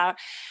talking about.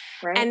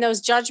 Right. And those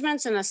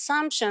judgments and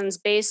assumptions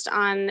based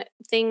on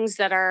things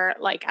that are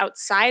like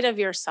outside of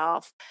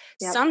yourself,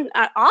 Yep. some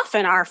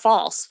often are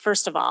false,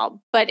 first of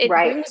all, but it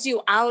Right. brings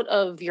you out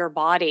of your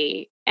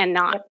body and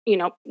not,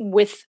 Yep.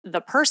 with the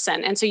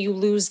person. And so you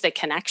lose the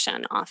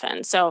connection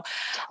often. So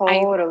I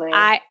Totally.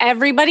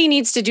 everybody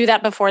needs to do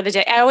that before the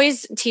date. I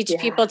always teach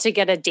Yeah. people to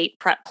get a date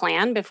prep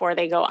plan before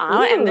they go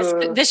out, and this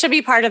Ooh. this should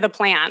be part of the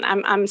plan.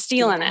 I'm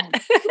stealing it.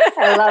 Yes.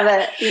 I love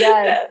it.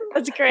 Yes.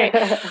 That's great.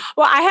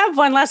 Well, I have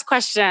one last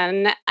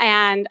question,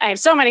 and I have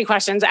so many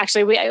questions.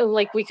 Actually,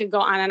 we could go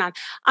on and on.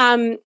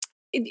 Um,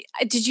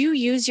 did you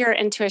use your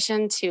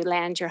intuition to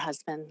land your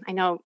husband? I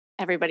know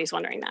everybody's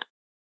wondering that.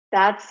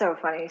 That's so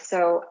funny.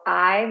 So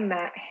I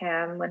met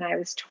him when I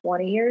was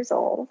 20 years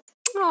old.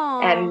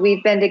 And Oh.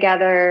 we've been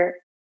together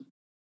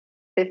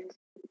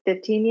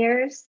 15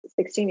 years,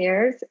 16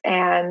 years.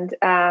 And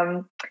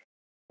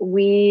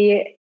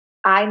we,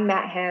 I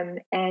met him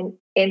and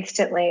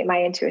instantly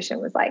my intuition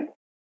was like,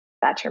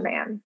 that's your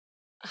man.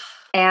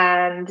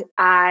 And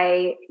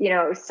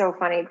it was so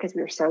funny because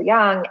we were so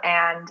young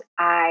and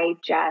I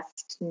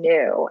just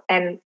knew.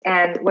 And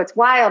what's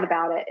wild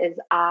about it is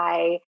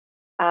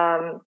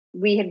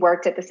we had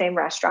worked at the same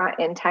restaurant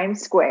in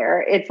Times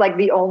Square. It's like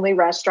the only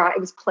restaurant, it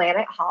was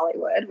Planet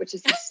Hollywood, which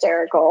is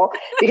hysterical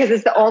because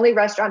it's the only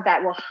restaurant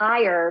that will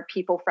hire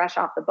people fresh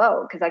off the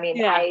boat. Cause I mean,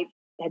 Yeah. I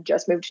had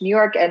just moved to New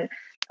York and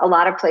a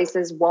lot of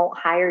places won't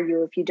hire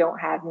you if you don't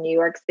have New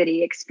York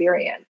City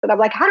experience. And I'm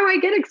like, how do I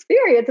get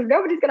experience if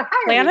nobody's going to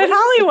hire me? Planet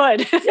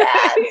Hollywood.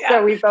 Yes. Yeah.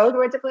 So we both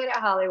went to Planet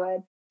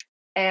Hollywood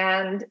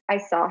and I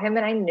saw him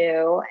and I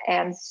knew.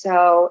 And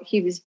so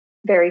he was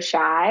very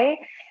shy.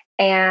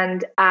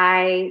 And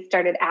I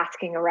started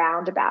asking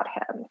around about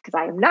him because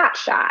I am not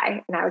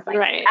shy. And I was like,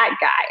 Right. that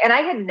guy. And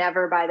I had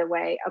never, by the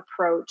way,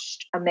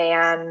 approached a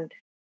man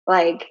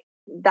like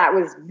that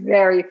was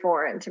very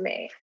foreign to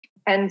me.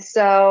 And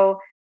so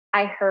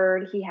I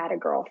heard he had a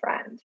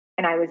girlfriend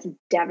and I was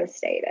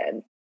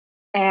devastated.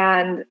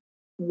 And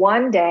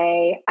one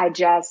day I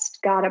just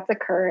got up the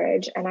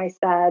courage and I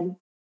said,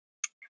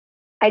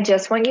 I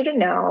just want you to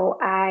know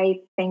I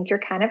think you're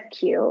kind of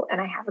cute and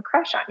I have a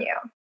crush on you.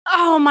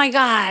 Oh my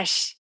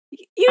gosh.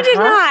 You did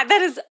Uh-huh. not.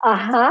 That's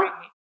Uh-huh. great.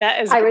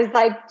 That is I great. was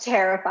like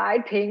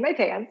terrified, peeing my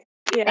pants.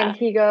 Yeah. And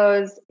he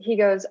goes,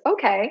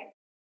 okay.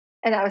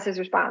 And that was his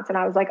response. And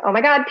I was like, oh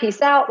my God,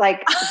 peace out.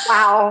 Like,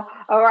 wow.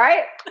 All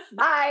right.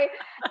 Bye.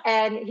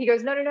 And he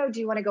goes, no. Do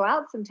you want to go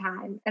out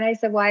sometime? And I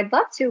said, well, I'd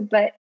love to,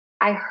 but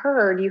I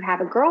heard you have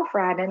a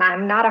girlfriend and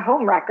I'm not a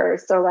home wrecker.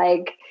 So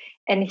like,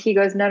 and he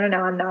goes, no,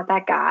 I'm not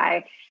that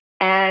guy.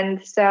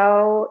 And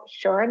so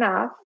sure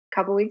enough, a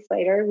couple weeks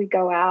later, we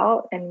go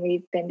out and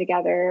we've been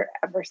together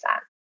ever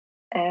since.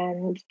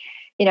 And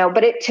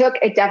but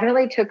it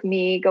definitely took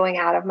me going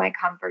out of my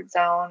comfort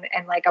zone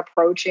and like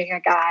approaching a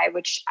guy,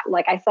 which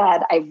like I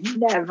said, I've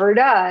never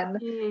done.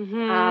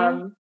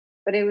 Mm-hmm.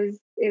 But it was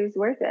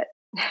worth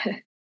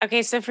it.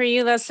 Okay, so for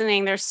you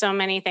listening, there's so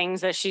many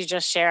things that she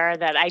just shared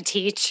that I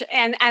teach,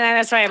 and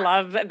that's why I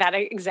love that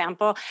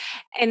example.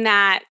 And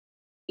that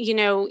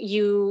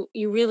you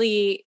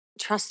really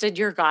trusted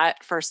your gut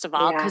first of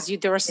all Yeah. because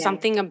there was Yeah.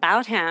 something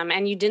about him,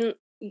 and you didn't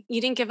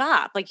give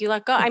up. Like you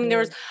let go. I mean, there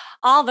was Mhm.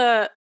 all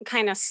the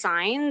kind of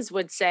signs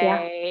would Yeah.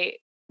 say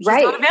he's not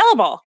Right.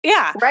 available.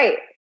 Yeah, Right.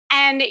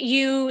 and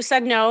you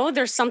said, no,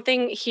 there's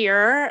something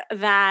here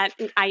that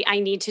I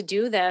need to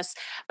do this.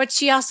 But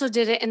she also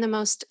did it in the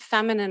most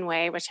feminine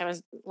way, which I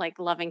was like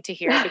loving to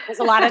hear because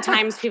a lot of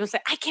times people say,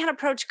 I can't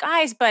approach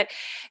guys. But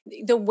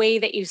the way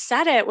that you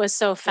said it was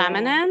so Yeah.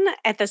 feminine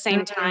at the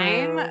same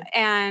time. Mhm.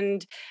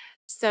 And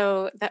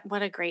so that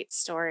what a great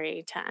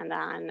story to end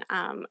on.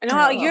 No,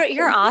 Oh, you're thank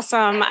you.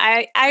 awesome.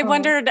 I Oh.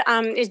 wondered,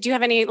 do you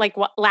have any like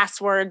last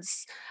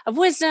words of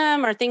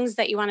wisdom or things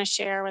that you want to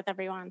share with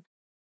everyone?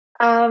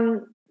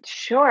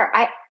 Sure.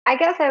 I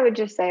guess I would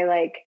just say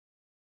like,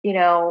 you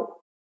know,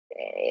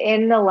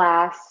 in the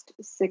last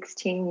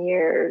 16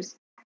 years,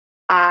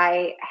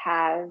 I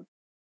have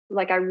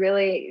I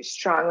really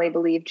strongly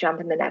believe jump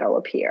in the net will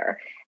appear.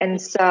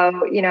 And so,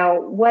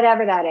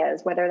 whatever that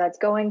is, whether that's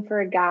going for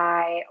a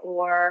guy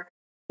or,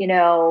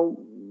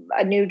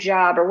 a new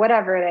job or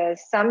whatever it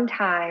is,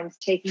 sometimes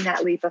taking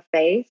that leap of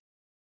faith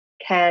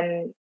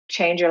can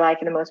change your life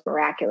in the most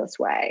miraculous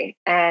way.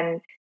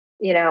 And,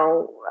 you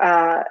know,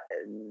 uh,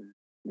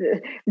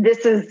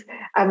 this is,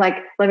 I'm like,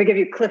 let me give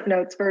you Cliff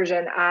Notes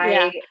version.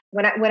 Yeah.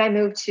 When I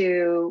moved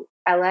to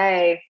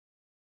LA,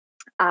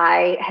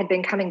 I had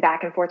been coming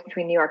back and forth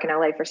between New York and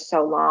LA for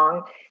so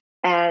long.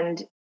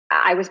 And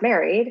I was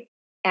married.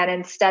 And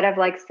instead of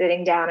like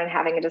sitting down and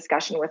having a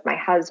discussion with my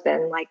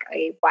husband, like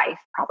a wife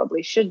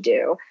probably should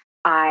do,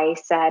 I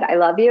said, I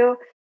love you.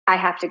 I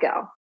have to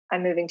go.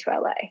 I'm moving to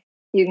LA.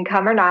 You can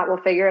come or not. We'll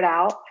figure it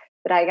out,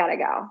 but I got to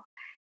go.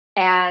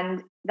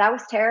 And that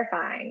was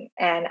terrifying.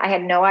 And I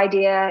had no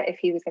idea if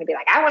he was going to be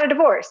like, I want a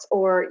divorce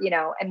or,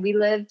 and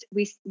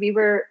we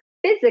were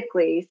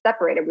physically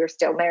separated. We were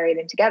still married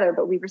and together,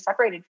 but we were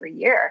separated for a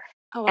year.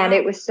 Oh, And wow.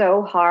 it was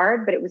so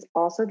hard, but it was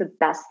also the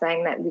best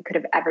thing that we could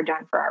have ever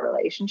done for our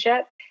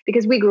relationship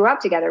because we grew up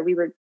together. We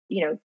were,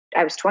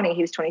 I was 20,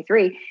 he was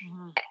 23.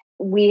 Mhm.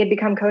 We had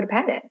become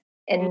codependent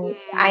and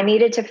I Mm.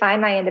 needed to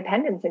find my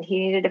independence and he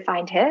needed to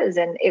find his.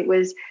 And it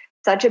was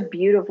such a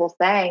beautiful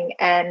thing.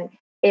 And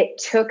it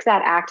took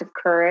that act of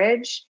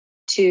courage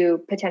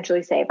to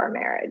potentially save our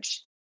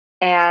marriage.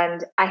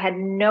 And I had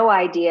no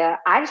idea.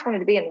 I just wanted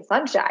to be in the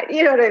sunshine.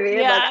 You know what I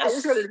mean? Like I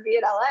just wanted Yes. to be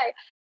in LA.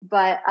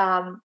 But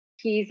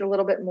he's a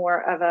little bit more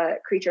of a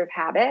creature of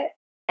habit.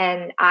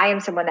 And I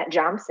am someone that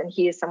jumps and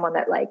he is someone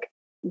that like,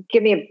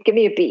 give me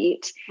a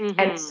beat. And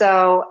Mhm.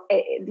 so,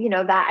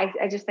 that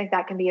I just think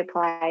that can be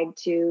applied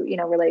to,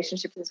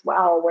 relationships as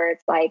well, where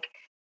it's like,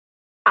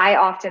 I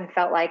often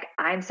felt like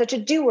I'm such a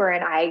doer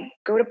and I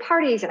go to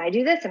parties and I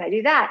do this and I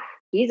do that.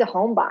 He's a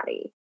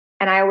homebody.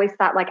 And I always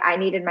thought like I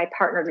needed my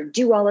partner to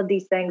do all of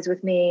these things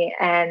with me.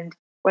 And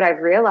what I've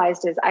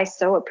realized is I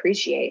so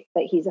appreciate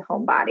that he's a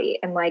homebody,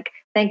 and like,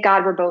 thank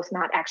God we're both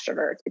not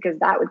extroverts, because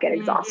that would get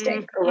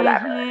exhausting or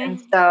whatever. And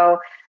so,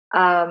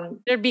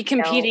 there'd be you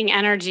know, competing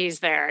energies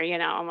there,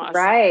 almost.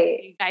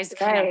 right, You guys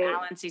kind of right.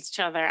 balance each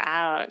other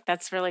out.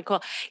 That's really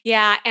cool.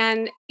 Yeah.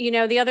 And,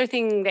 the other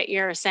thing that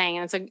you're saying,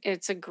 and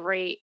it's a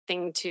great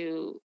thing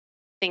to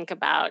think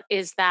about,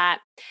 is that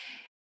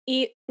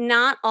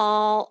not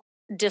all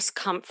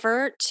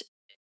discomfort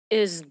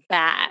is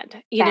bad,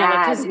 Bad.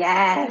 because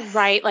Yes.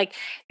 right, like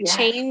Yes.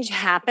 change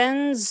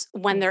happens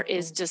when there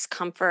is Mhm.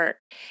 discomfort.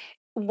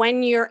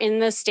 When you're in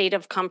the state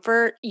of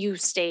comfort, you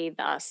stay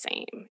the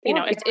same. Yeah, you're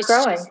not It's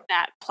growing. just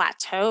that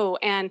plateau.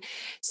 And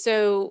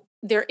so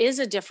there is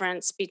a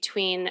difference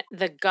between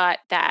the gut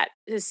that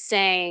is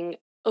saying,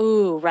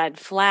 "Ooh, red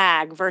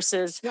flag,"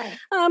 versus, Right.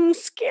 "I'm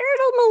scared,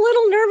 I'm a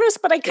little nervous,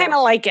 but I kind Yeah.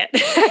 of like it."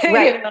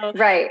 Right.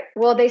 Right.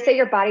 Well, they say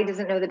your body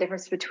doesn't know the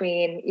difference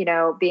between,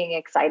 being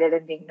excited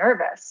and being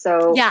nervous.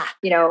 So, Yeah.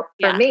 for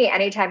Yeah. me,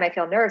 anytime I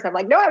feel nervous, I'm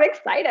like, no, I'm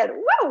excited.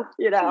 Woo!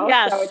 So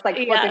Yes. it's like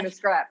flipping the Yes.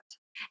 script.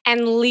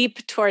 And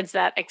leap towards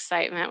that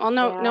excitement. Well,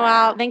 no,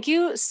 Noelle, Yeah. thank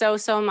you so,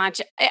 so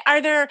much.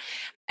 Are there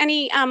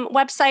any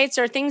websites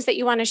or things that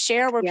you want to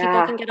share where people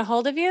Yeah. can get a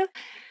hold of you?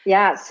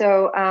 Yeah.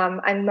 So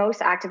I'm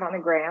most active on the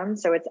gram.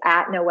 So it's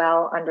at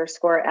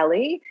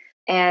Noelle_Ellie.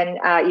 And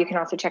you can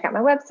also check out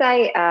my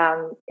website.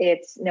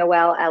 It's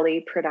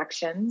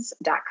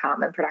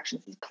noelleellieproductions.com, and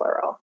productions is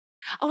plural.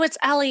 Oh, it's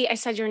Ellie. I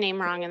said your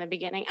name wrong in the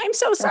beginning. I'm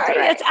so That's all sorry.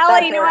 right. It's Ellie,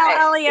 That's all Noelle right.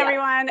 Ellie, Yeah.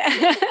 everyone.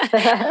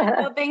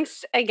 Well,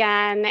 thanks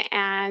again,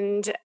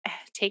 and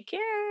take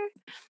care.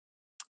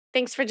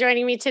 Thanks for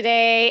joining me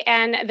today.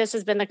 And this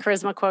has been the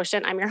Charisma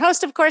Quotient. I'm your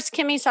host, of course,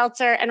 Kimmy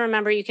Seltzer. And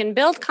remember, you can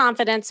build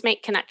confidence,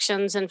 make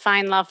connections, and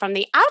find love from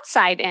the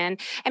outside in.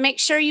 And make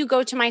sure you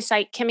go to my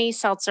site,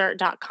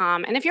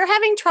 kimmyseltzer.com. And if you're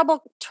having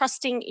trouble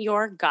trusting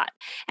your gut,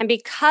 and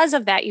because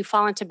of that, you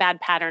fall into bad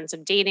patterns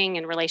of dating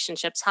and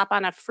relationships, hop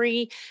on a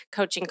free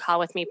coaching call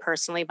with me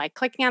personally by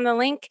clicking on the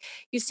link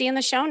you see in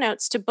the show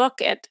notes to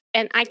book it.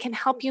 And I can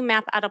help you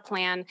map out a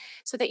plan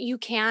so that you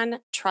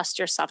can trust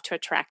yourself to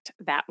attract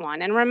that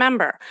one. And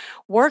remember,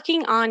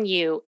 working on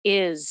you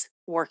is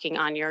working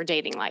on your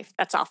dating life.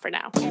 That's all for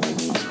now.